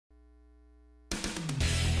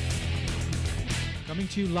Coming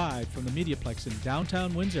to you live from the MediaPlex in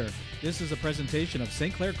downtown Windsor. This is a presentation of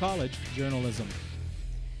St. Clair College Journalism.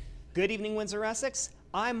 Good evening, Windsor, Essex.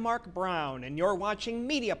 I'm Mark Brown, and you're watching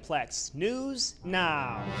MediaPlex News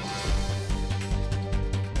Now.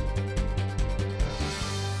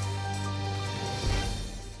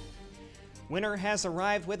 Winter has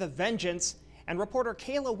arrived with a vengeance, and reporter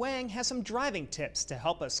Kayla Wang has some driving tips to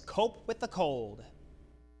help us cope with the cold.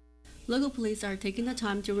 Local police are taking the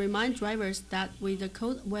time to remind drivers that with the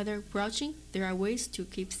cold weather approaching, there are ways to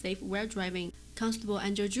keep safe while driving. Constable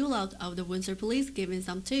Andrew Julout of the Windsor Police giving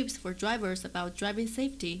some tips for drivers about driving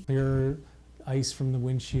safety. Clear ice from the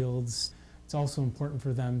windshields. It's also important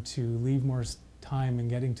for them to leave more time in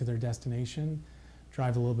getting to their destination,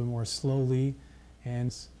 drive a little bit more slowly,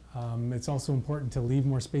 and it's also important to leave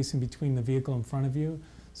more space in between the vehicle in front of you,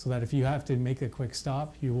 so that if you have to make a quick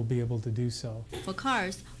stop, you will be able to do so. For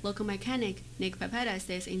cars, local mechanic Nick Papetta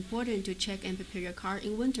says it's important to check and prepare your car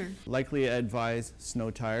in winter. Likely advise snow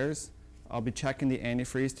tires. I'll be checking the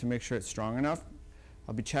antifreeze to make sure it's strong enough.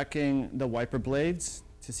 I'll be checking the wiper blades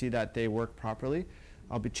to see that they work properly.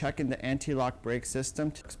 I'll be checking the anti-lock brake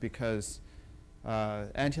system because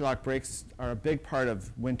anti-lock brakes are a big part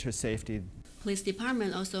of winter safety. Police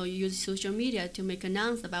department also use social media to make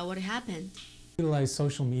announcements about what happened. Utilize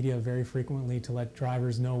social media very frequently to let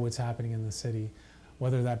drivers know what's happening in the city,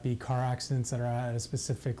 whether that be car accidents that are at a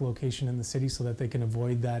specific location in the city so that they can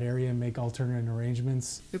avoid that area and make alternate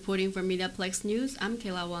arrangements. Reporting for MediaPlex News, I'm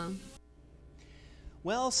Kayla Wang.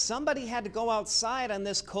 Well, somebody had to go outside on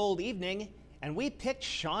this cold evening, and we picked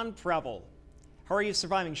Sean Preble. How are you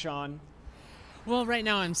surviving, Sean? Well, right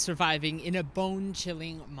now I'm surviving in a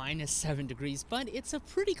bone-chilling -7 degrees, but it's a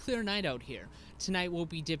pretty clear night out here. Tonight we'll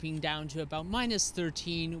be dipping down to about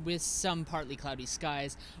 -13 with some partly cloudy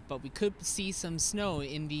skies, but we could see some snow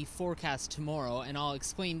in the forecast tomorrow, and I'll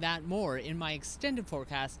explain that more in my extended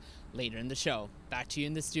forecast later in the show. Back to you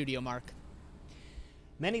in the studio, Mark.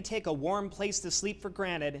 Many take a warm place to sleep for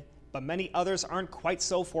granted, but many others aren't quite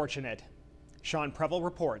so fortunate. Sean Preble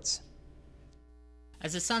reports.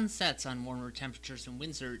 As the sun sets on warmer temperatures in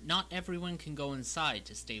Windsor, not everyone can go inside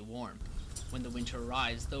to stay warm. When the winter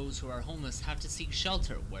arrives, those who are homeless have to seek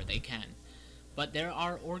shelter where they can. But there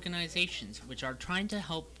are organizations which are trying to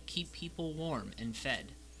help keep people warm and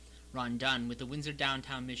fed. Ron Dunn with the Windsor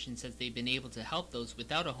Downtown Mission says they've been able to help those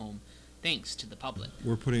without a home thanks to the public.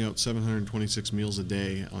 We're putting out 726 meals a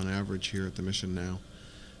day on average here at the mission now,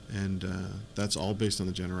 and that's all based on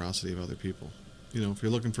the generosity of other people. You know, if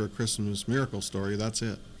you're looking for a Christmas miracle story, that's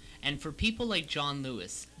it. And for people like John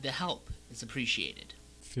Lewis, the help is appreciated.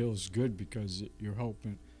 Feels good because you're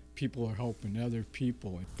helping, people are helping other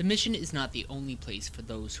people. The mission is not the only place for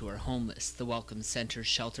those who are homeless. The Welcome Center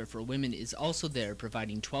Shelter for Women is also there,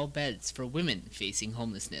 providing 12 beds for women facing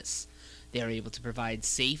homelessness. They are able to provide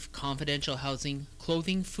safe, confidential housing,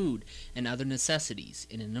 clothing, food, and other necessities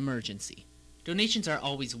in an emergency. Donations are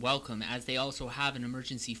always welcome, as they also have an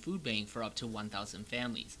emergency food bank for up to 1,000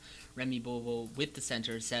 families. Remy Bobo with the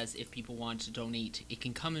center says if people want to donate, it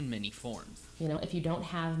can come in many forms. You know, if you don't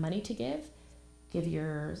have money to give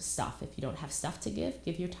your stuff. If you don't have stuff to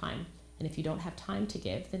give your time. And if you don't have time to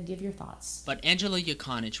give, then give your thoughts. But Angela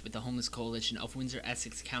Yakonich with the Homeless Coalition of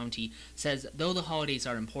Windsor-Essex County says though the holidays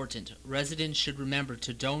are important, residents should remember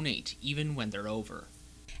to donate even when they're over.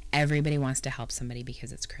 Everybody wants to help somebody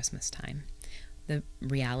because it's Christmas time. The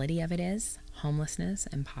reality of it is, homelessness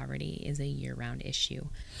and poverty is a year-round issue.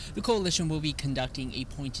 The coalition will be conducting a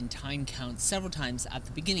point-in-time count several times at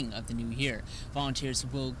the beginning of the new year. Volunteers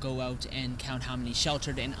will go out and count how many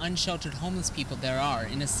sheltered and unsheltered homeless people there are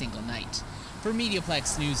in a single night. For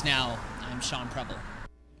MediaPlex News Now, I'm Sean Preble.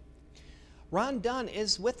 Ron Dunn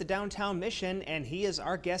is with the Downtown Mission, and he is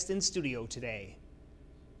our guest in studio today.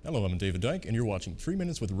 Hello, I'm David Dyke, and you're watching 3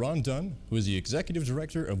 Minutes with Ron Dunn, who is the Executive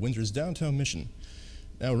Director of Windsor's Downtown Mission.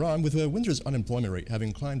 Now, Ron, with Windsor's unemployment rate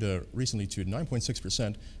having climbed recently to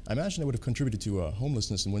 9.6%, I imagine that would have contributed to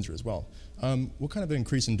homelessness in Windsor as well. What kind of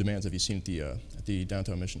increase in demands have you seen at the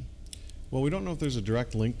Downtown Mission? Well, we don't know if there's a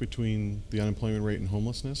direct link between the unemployment rate and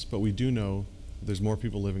homelessness, but we do know there's more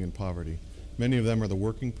people living in poverty. Many of them are the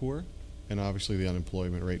working poor, and obviously the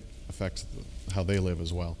unemployment rate affects how they live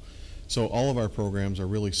as well. So all of our programs are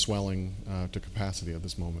really swelling to capacity at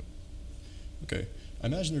this moment. Okay. I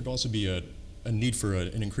imagine there'd also be a need for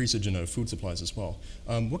an increasage in food supplies as well.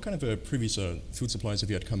 What kind of previous food supplies have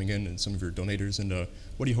you had coming in and some of your donators, and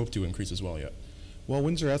what do you hope to increase as well yet? Well,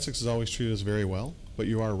 Windsor-Essex has always treated us very well, but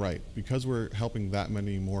you are right. Because we're helping that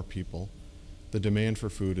many more people, the demand for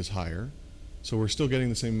food is higher. So we're still getting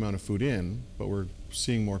the same amount of food in, but we're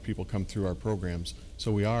seeing more people come through our programs.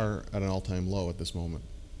 So we are at an all-time low at this moment.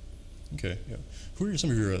 Okay, yeah. Who are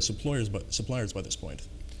some of your suppliers by this point?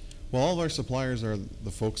 Well, all of our suppliers are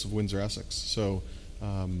the folks of Windsor, Essex. So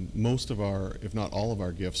most of our, if not all of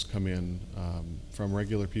our gifts come in from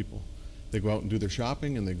regular people. They go out and do their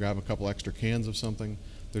shopping and they grab a couple extra cans of something.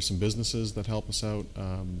 There's some businesses that help us out,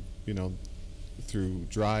 you know, through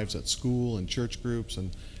drives at school and church groups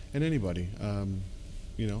and anybody.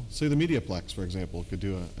 You know, say the MediaPlex, for example, could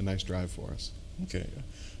do a nice drive for us. Okay.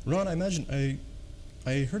 Ron, I imagine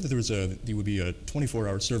I heard that there would be a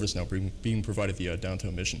 24-hour service now being provided at the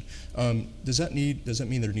downtown mission. Does that mean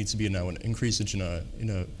there needs to be now an increase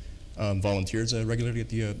in volunteers regularly at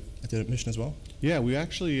the mission as well? Yeah, we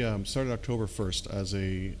actually started October 1st as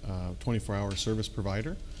a 24-hour service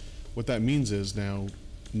provider. What that means is now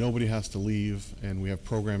nobody has to leave, and we have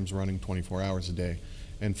programs running 24 hours a day.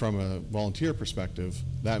 And from a volunteer perspective,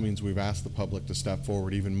 that means we've asked the public to step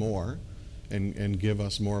forward even more and give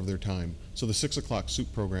us more of their time. So the 6 o'clock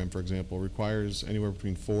soup program, for example, requires anywhere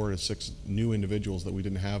between 4 to 6 new individuals that we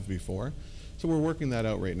didn't have before. So we're working that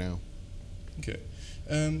out right now. Okay.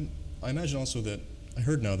 I imagine also that I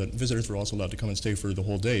heard now that visitors were also allowed to come and stay for the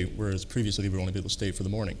whole day, whereas previously they would only be able to stay for the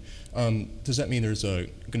morning. Does that mean there's going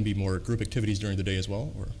to be more group activities during the day as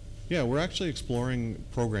well? Or? Yeah, we're actually exploring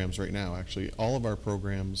programs right now. Actually, all of our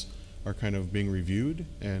programs are kind of being reviewed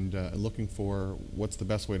and looking for what's the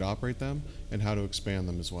best way to operate them and how to expand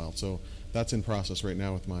them as well. So that's in process right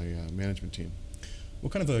now with my management team.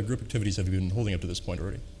 What kind of group activities have you been holding up to this point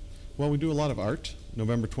already? Well, we do a lot of art.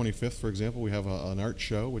 November 25th, for example, we have an art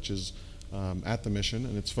show, which is at the mission,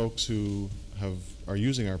 and it's folks who are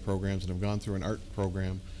using our programs and have gone through an art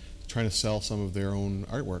program trying to sell some of their own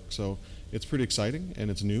artwork. So it's pretty exciting and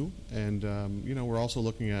it's new, and you know, we're also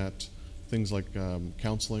looking at things like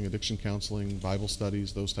counseling, addiction counseling, Bible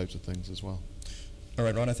studies, those types of things as well. All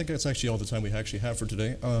right, Ron, I think that's actually all the time we actually have for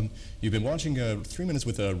today. You've been watching 3 Minutes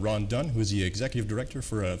with Ron Dunn, who is the Executive Director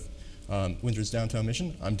for Windsor's Downtown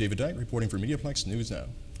Mission. I'm David Dyke, reporting for MediaPlex News Now.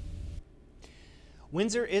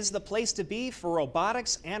 Windsor is the place to be for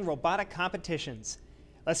robotics and robotic competitions.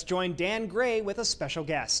 Let's join Dan Gray with a special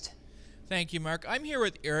guest. Thank you, Mark. I'm here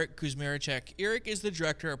with Eric Kuzmaricek. Eric is the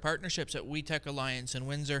Director of Partnerships at WeTech Alliance in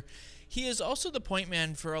Windsor. He is also the point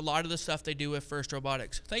man for a lot of the stuff they do with First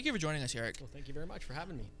Robotics. Thank you for joining us, Eric. Well, thank you very much for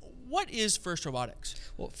having me. What is First Robotics?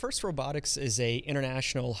 Well, First Robotics is a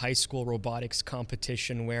international high school robotics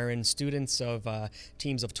competition wherein students of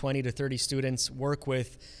teams of 20 to 30 students work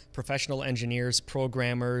with professional engineers,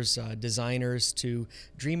 programmers, designers to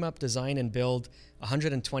dream up, design, and build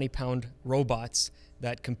 120-pound robots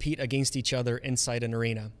that compete against each other inside an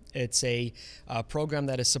arena. It's a program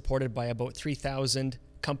that is supported by about 3,000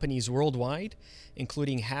 companies worldwide,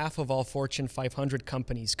 including half of all Fortune 500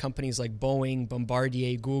 companies like Boeing,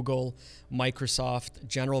 Bombardier, Google, Microsoft,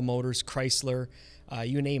 General Motors, Chrysler,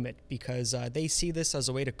 you name it, because they see this as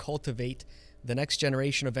a way to cultivate the next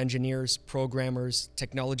generation of engineers, programmers,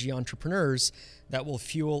 technology entrepreneurs that will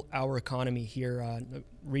fuel our economy here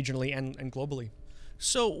regionally and globally.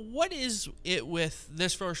 So what is it with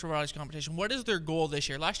this First Robotics competition? What is their goal this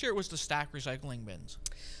year? Last year it was to stack recycling bins.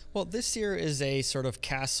 Well, this year is a sort of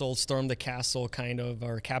castle, storm the castle kind of,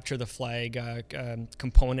 or capture the flag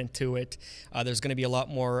component to it. There's going to be a lot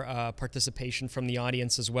more participation from the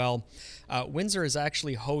audience as well. Windsor is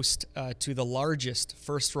actually host to the largest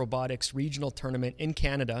First Robotics regional tournament in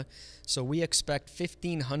Canada. So we expect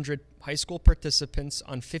 1,500 high school participants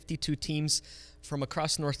on 52 teams from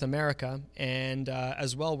across North America. And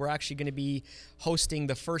as well, we're actually going to be hosting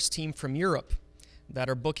the first team from Europe that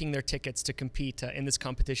are booking their tickets to compete in this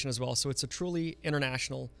competition as well. So it's a truly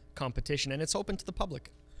international competition, and it's open to the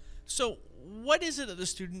public. So what is it that the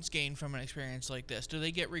students gain from an experience like this? Do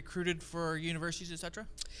they get recruited for universities, etc.?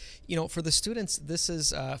 You know, for the students, this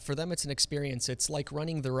is, for them, it's an experience. It's like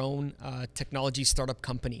running their own technology startup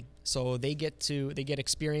company. So they get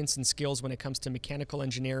experience and skills when it comes to mechanical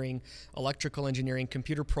engineering, electrical engineering,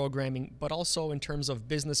 computer programming, but also in terms of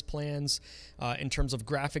business plans, in terms of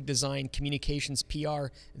graphic design, communications, PR.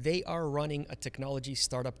 They are running a technology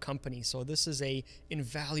startup company. So this is a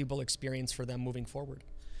invaluable experience for them moving forward.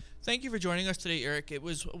 Thank you for joining us today, Eric. It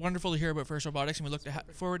was wonderful to hear about First Robotics, and we look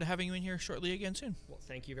forward to having you in here shortly again soon. Well,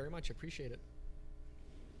 thank you very much. I appreciate it.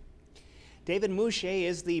 David Mouche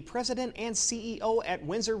is the president and CEO at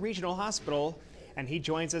Windsor Regional Hospital, and he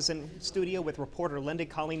joins us in studio with reporter Linda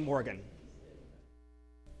Colleen Morgan.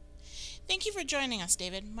 Thank you for joining us,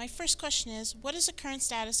 David. My first question is, what is the current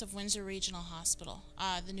status of Windsor Regional Hospital,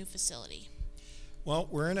 the new facility? Well,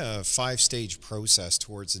 we're in a 5-stage process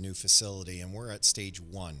towards the new facility, and we're at stage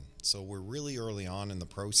 1. So we're really early on in the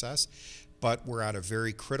process, but we're at a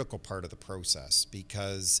very critical part of the process,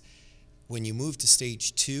 because when you move to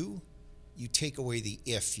stage 2, you take away the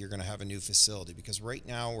if you're going to have a new facility, because right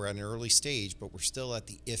now we're at an early stage, but we're still at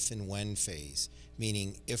the if and when phase,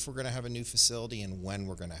 meaning if we're going to have a new facility and when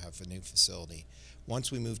we're going to have a new facility.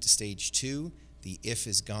 Once we move to stage 2, the if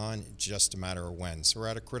is gone, just a matter of when. So we're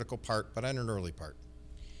at a critical part, but at an early part.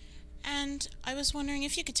 And I was wondering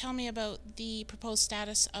if you could tell me about the proposed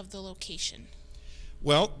status of the location.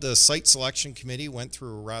 Well, the site selection committee went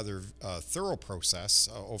through a rather thorough process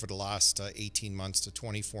over the last 18 months to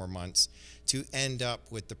 24 months to end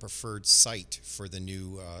up with the preferred site for the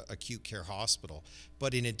new acute care hospital.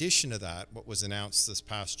 But in addition to that, what was announced this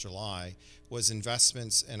past July was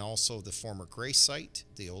investments in also the former Grace site,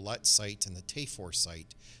 the Olette site, and the TAFOR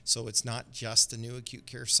site. So it's not just a new acute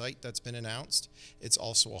care site that's been announced, it's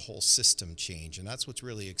also a whole system change. And that's what's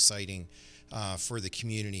really exciting for the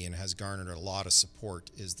community and has garnered a lot of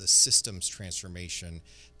support, is the systems transformation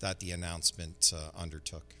that the announcement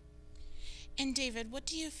undertook. And David, what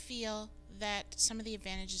do you feel that some of the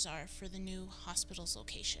advantages are for the new hospital's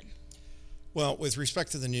location? Well, with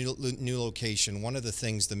respect to the new location, one of the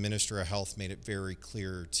things the Minister of Health made it very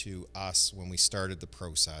clear to us when we started the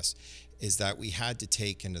process is that we had to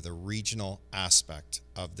take into the regional aspect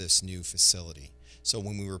of this new facility. So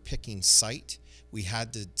when we were picking site, we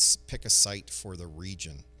had to pick a site for the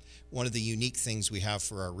region. One of the unique things we have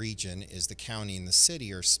for our region is the county and the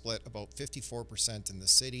city are split about 54% in the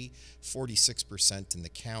city, 46% in the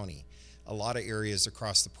county. A lot of areas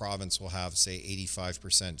across the province will have, say,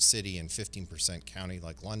 85% city and 15% county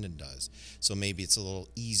like London does. So maybe it's a little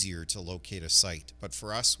easier to locate a site. But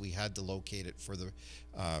for us, we had to locate it for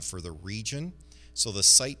the region. So the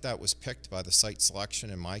site that was picked by the site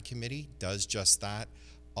selection in my committee does just that,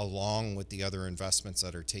 along with the other investments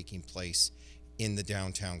that are taking place in the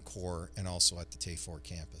downtown core and also at the TAFOR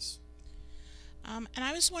campus. And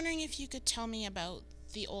I was wondering if you could tell me about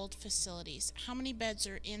the old facilities. How many beds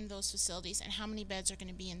are in those facilities and how many beds are going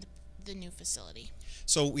to be in the new facility?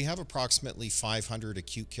 So we have approximately 500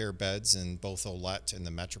 acute care beds in both Olette and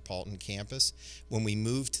the Metropolitan campus. When we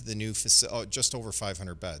move to the new facility, just over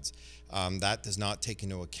 500 beds. That does not take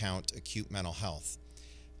into account acute mental health.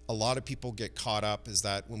 A lot of people get caught up is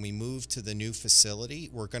that when we move to the new facility,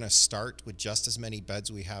 we're going to start with just as many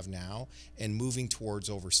beds we have now and moving towards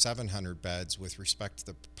over 700 beds with respect to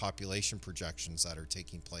the population projections that are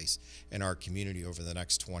taking place in our community over the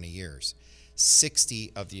next 20 years.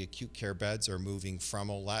 60 of the acute care beds are moving from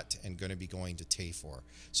Olette and going to be going to TAFOR.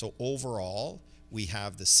 So overall, we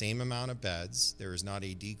have the same amount of beds. There is not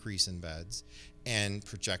a decrease in beds and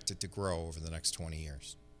projected to grow over the next 20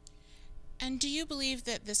 years. And do you believe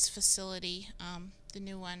that this facility, the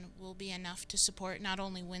new one, will be enough to support not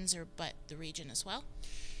only Windsor but the region as well?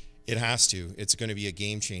 It has to. It's going to be a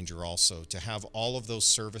game changer also. To have all of those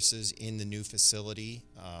services in the new facility,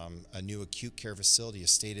 a new acute care facility, a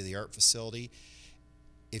state-of-the-art facility.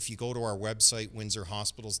 If you go to our website,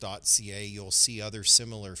 windsorhospitals.ca, you'll see other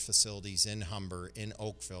similar facilities in Humber, in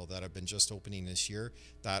Oakville that have been just opening this year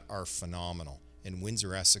that are phenomenal. And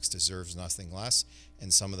Windsor Essex deserves nothing less,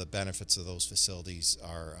 and some of the benefits of those facilities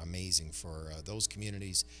are amazing for those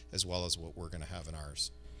communities as well as what we're going to have in ours.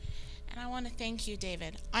 And I want to thank you,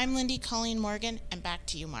 David. I'm Lindy Colleen Morgan, and back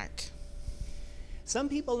to you, Mark. Some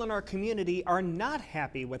people in our community are not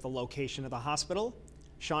happy with the location of the hospital.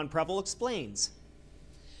 Sean Preble explains.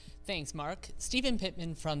 Thanks, Mark. Stephen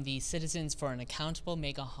Pittman from the Citizens for an Accountable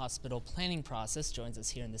Mega Hospital Planning Process joins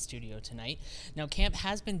us here in the studio tonight. Now, CAMP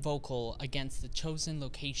has been vocal against the chosen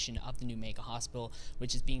location of the new mega hospital,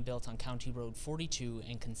 which is being built on County Road 42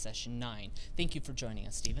 and Concession 9. Thank you for joining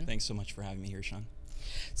us, Stephen. Thanks so much for having me here, Sean.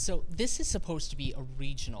 So this is supposed to be a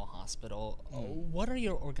regional hospital. What are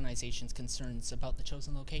your organization's concerns about the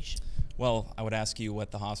chosen location? Well, I would ask you what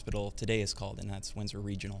the hospital today is called, and that's Windsor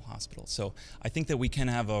Regional Hospital. So I think that we can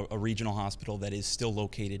have a regional hospital that is still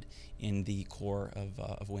located in the core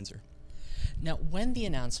of Windsor. Now, when the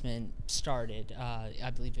announcement started,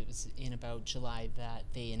 I believe it was in about July that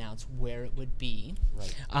they announced where it would be.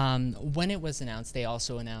 Right. When it was announced, they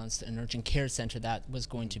also announced an urgent care center that was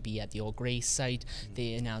going to be at the Old Grace site. Mm-hmm.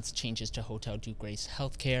 They announced changes to Hotel du Grace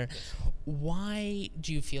Healthcare. Why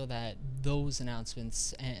do you feel that those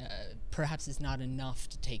announcements perhaps is not enough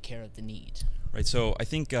to take care of the need? Right, so I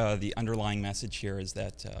think the underlying message here is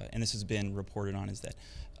that, and this has been reported on, is that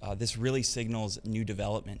This really signals new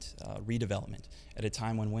development, redevelopment, at a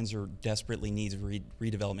time when Windsor desperately needs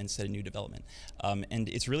redevelopment instead of new development. And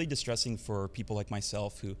it's really distressing for people like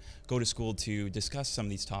myself who go to school to discuss some of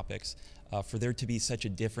these topics, for there to be such a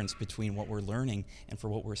difference between what we're learning and for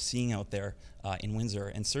what we're seeing out there in Windsor.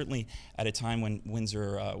 And certainly at a time when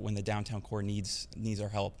Windsor, when the downtown core needs our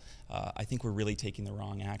help, I think we're really taking the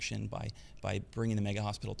wrong action by bringing the mega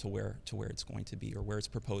hospital to where it's going to be, or where it's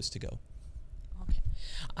proposed to go.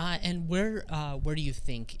 And where do you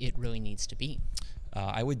think it really needs to be?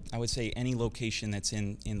 I would say any location that's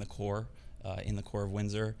in the core of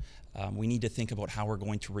Windsor. We need to think about how we're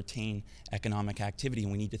going to retain economic activity,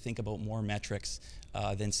 and we need to think about more metrics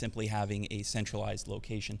than simply having a centralized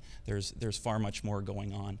location. There's far much more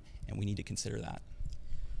going on, and we need to consider that.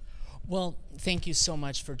 Well, thank you so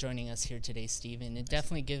much for joining us here today, Stephen. It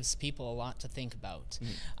definitely gives people a lot to think about.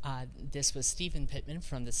 This was Stephen Pittman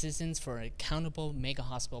from the Citizens for an Accountable Mega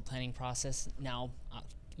Hospital Planning Process. Now, I'll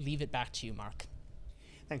leave it back to you, Mark.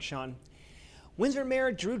 Thanks, Sean. Windsor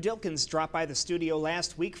Mayor Drew Dilkens dropped by the studio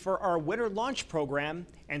last week for our winter launch program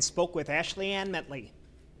and spoke with Ashley Ann Metley.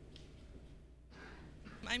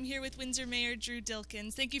 I'm here with Windsor Mayor Drew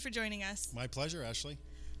Dilkens. Thank you for joining us. My pleasure, Ashley.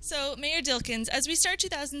 So, Mayor Dilkens, as we start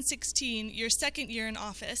 2016, your second year in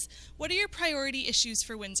office, what are your priority issues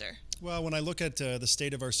for Windsor? Well, when I look at the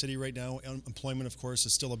state of our city right now, unemployment, of course,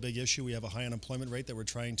 is still a big issue. We have a high unemployment rate that we're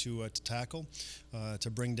trying to tackle, to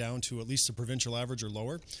bring down to at least the provincial average or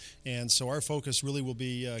lower. And so our focus really will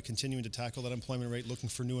be continuing to tackle that unemployment rate, looking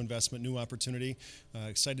for new investment, new opportunity.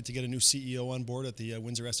 Excited to get a new CEO on board at the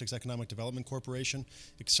Windsor Essex Economic Development Corporation.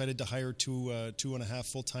 Excited to hire two and a half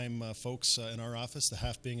full-time folks in our office, the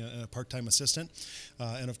half being a part-time assistant.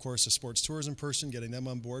 And of course, a sports tourism person, getting them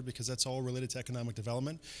on board, because that's all related to economic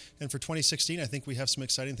development. And for 2016, I think we have some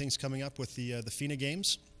exciting things coming up with the FINA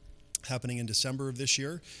Games happening in December of this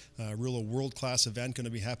year. A world-class event going to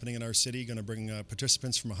be happening in our city, going to bring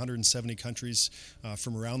participants from 170 countries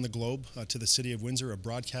from around the globe to the city of Windsor, a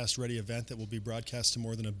broadcast-ready event that will be broadcast to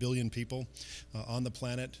more than 1 billion people on the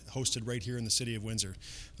planet, hosted right here in the city of Windsor.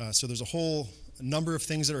 So there's a whole number of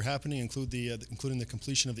things that are happening, including the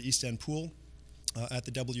completion of the East End Pool at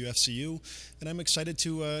the WFCU, and I'm excited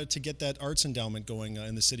to get that arts endowment going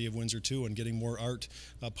in the city of Windsor too, and getting more art,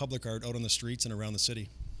 public art, out on the streets and around the city.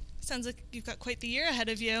 Sounds like you've got quite the year ahead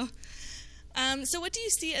of you. So what do you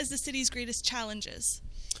see as the city's greatest challenges?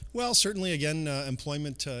 Well, certainly, again,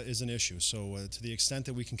 employment is an issue. So to the extent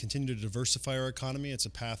that we can continue to diversify our economy, it's a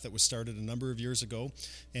path that was started a number of years ago.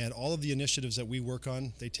 And all of the initiatives that we work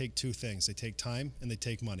on, they take two things. They take time and they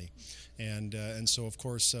take money. And so, of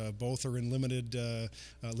course, both are in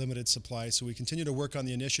limited supply. So we continue to work on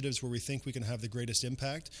the initiatives where we think we can have the greatest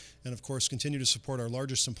impact. And, of course, continue to support our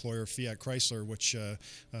largest employer, Fiat Chrysler, which,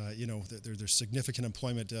 there's significant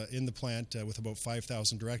employment in the plant with about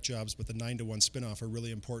 5,000 direct jobs, but the 9-to-1 spinoff are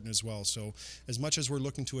really important as well. So as much as we're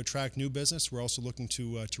looking to attract new business, we're also looking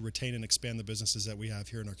to retain and expand the businesses that we have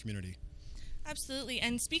here in our community. Absolutely.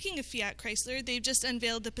 And speaking of Fiat Chrysler, they've just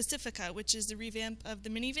unveiled the Pacifica, which is the revamp of the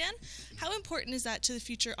minivan. How important is that to the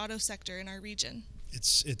future auto sector in our region?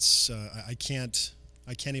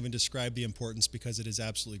 I can't even describe the importance, because it is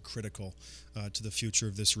absolutely critical to the future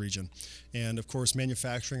of this region. And of course,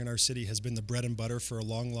 manufacturing in our city has been the bread and butter for a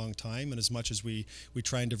long, long time. And as much as we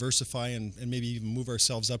try and diversify and maybe even move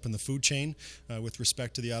ourselves up in the food chain with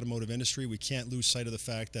respect to the automotive industry, we can't lose sight of the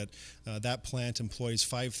fact that that plant employs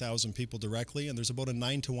 5,000 people directly, and there's about a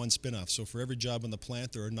 9-to-1 spinoff. So for every job in the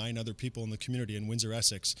plant, there are 9 other people in the community in Windsor,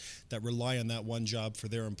 Essex, that rely on that one job for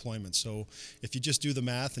their employment. So if you just do the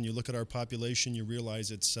math and you look at our population, you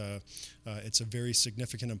realize it's a very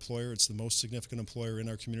significant employer. It's the most significant employer in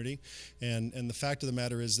our community. And the fact of the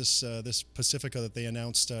matter is, this Pacifica that they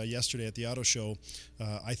announced yesterday at the auto show,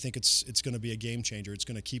 I think it's going to be a game changer. It's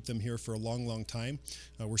going to keep them here for a long, long time.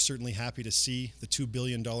 We're certainly happy to see the $2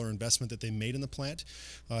 billion investment that they made in the plant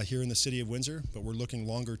here in the city of Windsor, but we're looking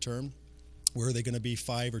longer term. Where are they going to be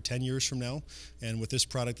 5 or 10 years from now? And with this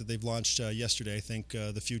product that they've launched yesterday, I think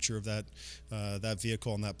the future of that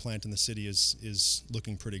vehicle and that plant in the city is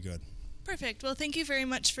looking pretty good. Perfect. Well, thank you very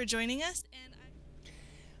much for joining us.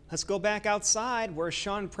 Let's go back outside, where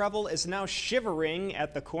Sean Preble is now shivering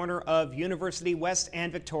at the corner of University West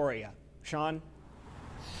and Victoria. Sean?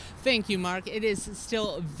 Thank you, Mark. It is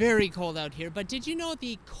still very cold out here, but did you know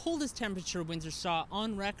the coldest temperature Windsor saw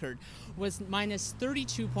on record was minus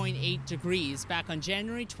 32.8 degrees back on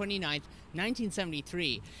January 29th,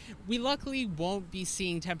 1973. We luckily won't be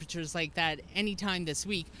seeing temperatures like that anytime this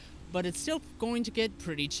week, but it's still going to get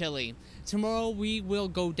pretty chilly. Tomorrow we will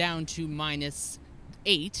go down to minus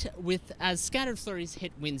 8, with as scattered flurries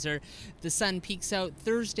hit Windsor. The sun peaks out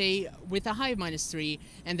Thursday with a high of -3,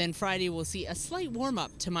 and then Friday we'll see a slight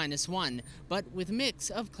warm-up to -1, but with a mix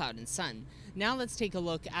of cloud and sun. Now let's take a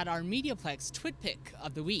look at our MediaPlex Twit Pick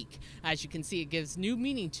of the week. As you can see, it gives new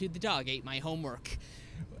meaning to "The dog ate my homework."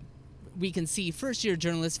 We can see first-year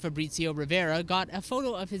journalist Fabrizio Rivera got a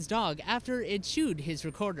photo of his dog after it chewed his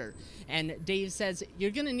recorder. And Dave says,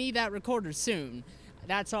 "You're going to need that recorder soon."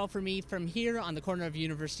 That's all for me from here on the corner of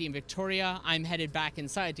University and Victoria. I'm headed back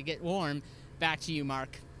inside to get warm. Back to you,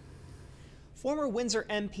 Mark. Former Windsor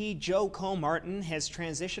MP Joe Comartin has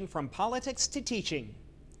transitioned from politics to teaching.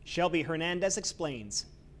 Shelby Hernandez explains.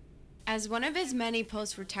 As one of his many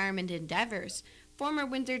post-retirement endeavors, former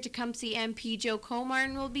Windsor-Tecumseh MP Joe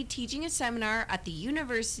Comartin will be teaching a seminar at the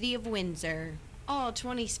University of Windsor. All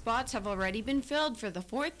 20 spots have already been filled for the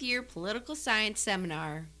 4th-year political science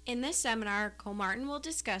seminar. In this seminar, Comartin will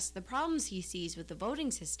discuss the problems he sees with the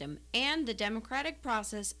voting system and the democratic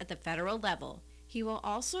process at the federal level. He will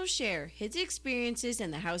also share his experiences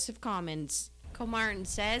in the House of Commons. Comartin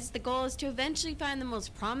says the goal is to eventually find the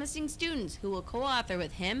most promising students who will co-author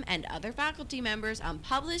with him and other faculty members on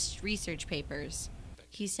published research papers.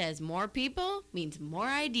 He says more people means more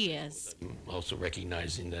ideas. Also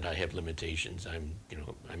recognizing that I have limitations.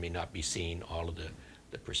 I may not be seeing all of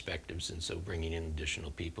the perspectives, and so bringing in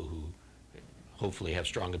additional people who hopefully have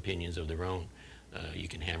strong opinions of their own, you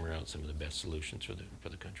can hammer out some of the best solutions for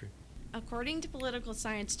the country. According to Political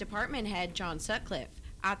Science Department Head John Sutcliffe,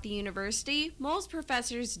 at the university, most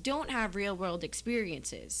professors don't have real-world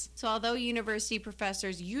experiences. So although university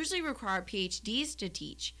professors usually require PhDs to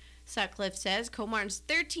teach, Sutcliffe says Comartin's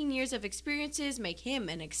 13 years of experiences make him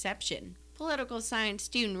an exception. Political science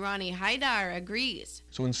student Ronnie Haidar agrees.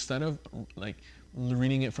 So instead of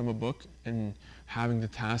reading it from a book and having the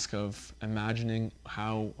task of imagining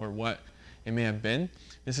how or what it may have been,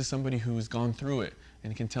 this is somebody who's gone through it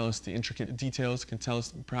and can tell us the intricate details, can tell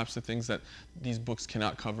us perhaps the things that these books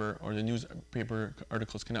cannot cover or the newspaper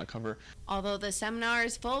articles cannot cover. Although the seminar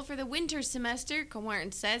is full for the winter semester,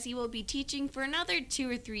 Comartin says he will be teaching for another 2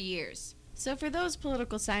 or 3 years. So for those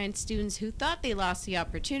political science students who thought they lost the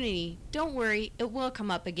opportunity, don't worry, it will come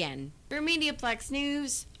up again. For MediaPlex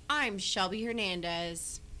News, I'm Shelby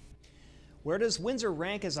Hernandez. Where does Windsor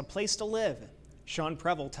rank as a place to live? Sean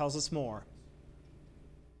Preble tells us more.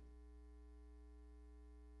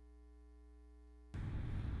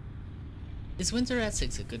 Is Windsor,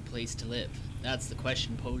 Essex a good place to live? That's the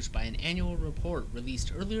question posed by an annual report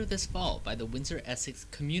released earlier this fall by the Windsor Essex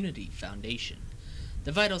Community Foundation.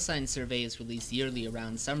 The Vital Signs survey is released yearly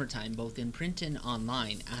around summertime, both in print and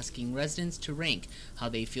online, asking residents to rank how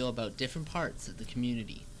they feel about different parts of the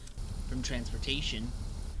community. From transportation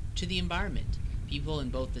to the environment, people in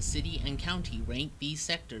both the city and county rank these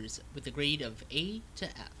sectors with a grade of A to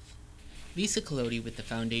F. Lisa Colodi with the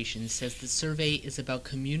foundation says the survey is about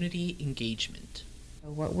community engagement.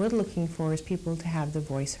 What we're looking for is people to have their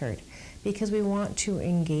voice heard, because we want to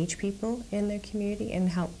engage people in their community and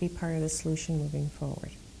help be part of the solution moving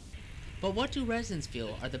forward. But what do residents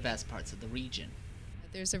feel are the best parts of the region?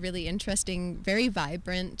 There's a really interesting, very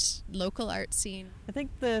vibrant local art scene. I think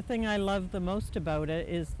the thing I love the most about it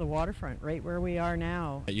is the waterfront, right where we are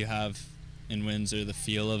now. You have in Windsor the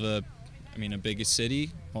feel of a bigger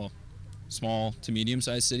city, well, small to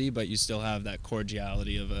medium-sized city, but you still have that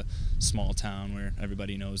cordiality of a small town where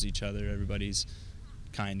everybody knows each other, everybody's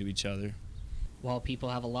kind to each other. While people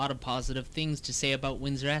have a lot of positive things to say about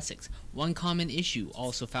Windsor, Essex, one common issue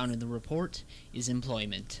also found in the report is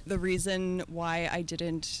employment. The reason why I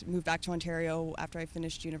didn't move back to Ontario after I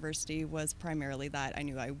finished university was primarily that I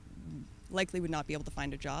knew I likely would not be able to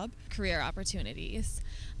find a job. Career opportunities.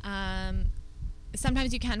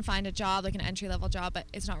 Sometimes you can find a job, like an entry-level job, but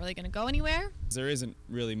it's not really going to go anywhere. There isn't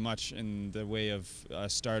really much in the way of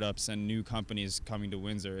startups and new companies coming to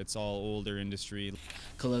Windsor. It's all older industry.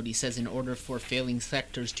 Colodi says in order for failing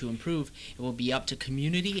sectors to improve, it will be up to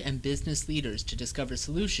community and business leaders to discover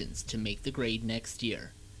solutions to make the grade next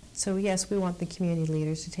year. So yes, we want the community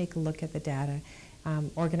leaders to take a look at the data,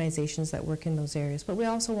 organizations that work in those areas, but we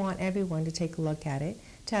also want everyone to take a look at it,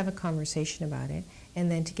 to have a conversation about it, and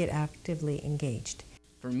then to get actively engaged.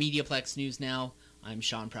 For MediaPlex News Now, I'm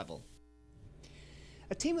Sean Preble.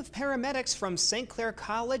 A team of paramedics from St. Clair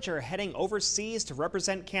College are heading overseas to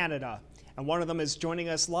represent Canada, and one of them is joining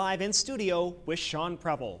us live in studio with Sean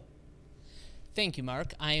Preble. Thank you,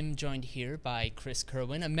 Mark. I am joined here by Chris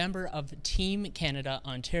Kerwin, a member of Team Canada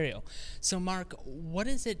Ontario. So, Mark, what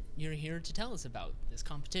is it you're here to tell us about this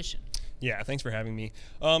competition? Yeah, thanks for having me.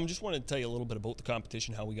 Just wanted to tell you a little bit about the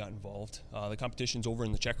competition, how we got involved. The competition's over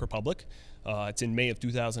in the Czech Republic. It's in May of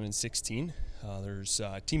 2016. There's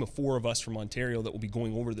a team of 4 of us from Ontario that will be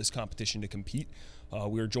going over to this competition to compete.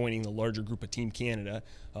 We are joining the larger group of Team Canada.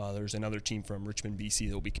 There's another team from Richmond, BC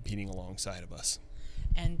that will be competing alongside of us.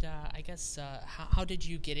 And I guess, how did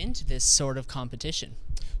you get into this sort of competition?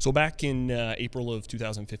 So back in April of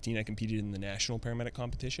 2015, I competed in the national paramedic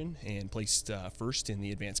competition and placed first in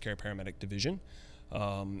the advanced care paramedic division.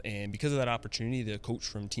 And because of that opportunity, the coach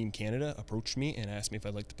from Team Canada approached me and asked me if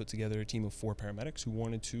I'd like to put together a team of 4 paramedics who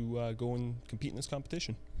wanted to go and compete in this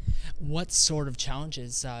competition. What sort of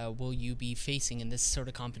challenges will you be facing in this sort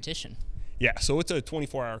of competition? Yeah, so it's a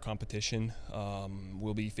 24-hour competition.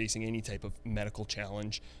 We'll be facing any type of medical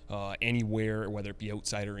challenge anywhere, whether it be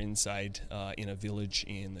outside or inside in a village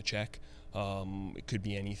in the Czech. It could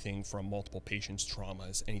be anything from multiple patients,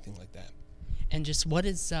 traumas, anything like that. And just what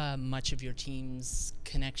is much of your team's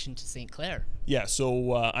connection to St. Clair? Yeah,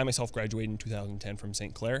 so I myself graduated in 2010 from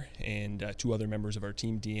St. Clair, and 2 other members of our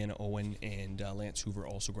team, Deanna Owen and Lance Hoover,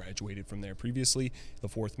 also graduated from there previously. The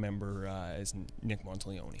 4th member is Nick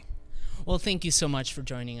Monteleone. Well, thank you so much for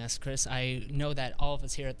joining us, Chris. I know that all of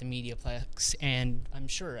us here at the MediaPlex, and I'm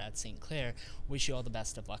sure at St. Clair, wish you all the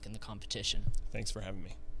best of luck in the competition. Thanks for having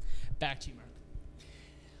me. Back to you, Mark.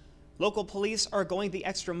 Local police are going the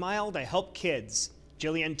extra mile to help kids.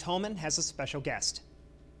 Jillian Toman has a special guest.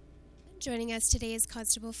 Joining us today is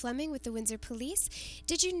Constable Fleming with the Windsor Police.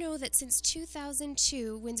 Did you know that since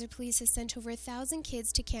 2002, Windsor Police has sent over 1,000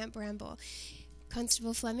 kids to Camp Bramble?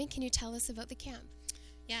 Constable Fleming, can you tell us about the camp?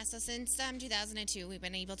 Yeah, so since 2002, we've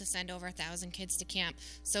been able to send over 1,000 kids to camp.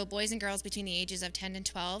 So boys and girls between the ages of 10 and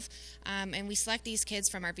 12. And we select these kids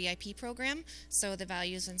from our VIP program, so the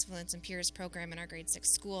Values, Influence, and Peers program in our grade 6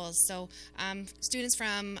 schools. So students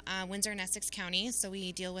from Windsor and Essex County, so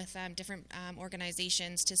we deal with different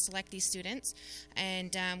organizations to select these students.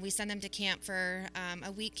 And we send them to camp for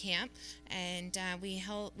a week camp. And we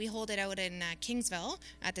hold it out in Kingsville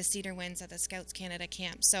at the Cedar Winds at the Scouts Canada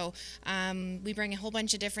camp. So we bring a whole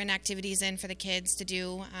bunch of different activities in for the kids to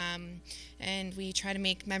do, and we try to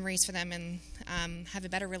make memories for them and have a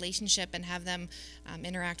better relationship and have them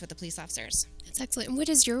interact with the police officers. That's excellent. And what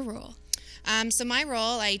is your role? So my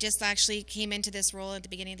role, I just actually came into this role at the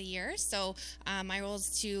beginning of the year. So my role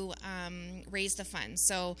is to raise the funds.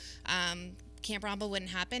 So Camp Bramble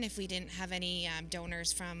wouldn't happen if we didn't have any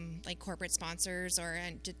donors from like corporate sponsors or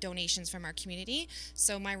donations from our community.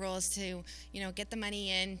 So my role is to, get the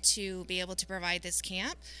money in to be able to provide this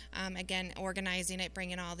camp. Again, organizing it,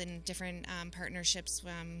 bringing all the different partnerships,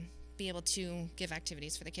 be able to give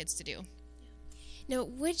activities for the kids to do. Now,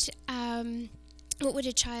 what would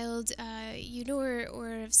a child,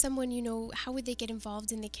 or someone how would they get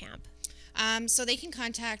involved in the camp? So they can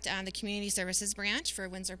contact the Community Services Branch for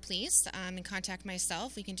Windsor Police and contact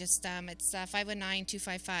myself. We can just, it's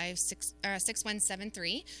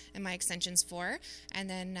 519-255-6173, and my extension's 4. And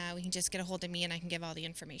then we can just get a hold of me and I can give all the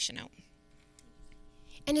information out.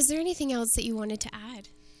 And is there anything else that you wanted to add?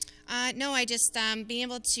 No, I just being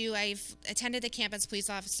able to, I've attended the camp as a police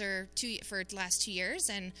officer for the last 2 years,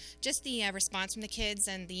 and just the response from the kids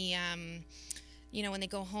and the when they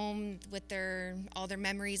go home with all their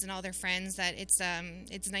memories and all their friends, that it's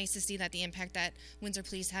nice to see that the impact that Windsor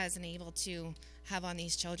Police has and able to have on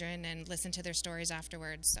these children and listen to their stories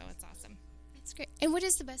afterwards. So it's awesome. That's great. And what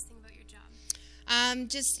is the best thing about your job?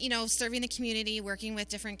 Just serving the community, working with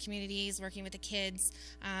different communities, working with the kids.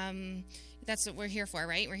 That's what we're here for,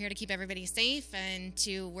 right? We're here to keep everybody safe and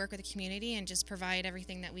to work with the community and just provide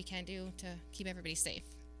everything that we can do to keep everybody safe.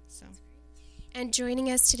 So. And joining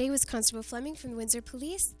us today was Constable Fleming from the Windsor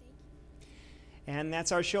Police. And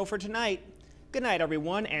that's our show for tonight. Good night,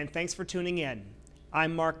 everyone, and thanks for tuning in.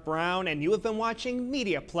 I'm Mark Brown, and you have been watching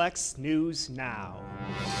MediaPlex News Now.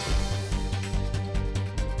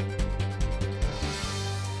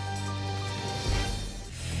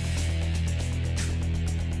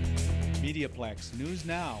 MediaPlex News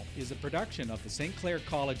Now is a production of the St. Clair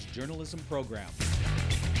College Journalism Program.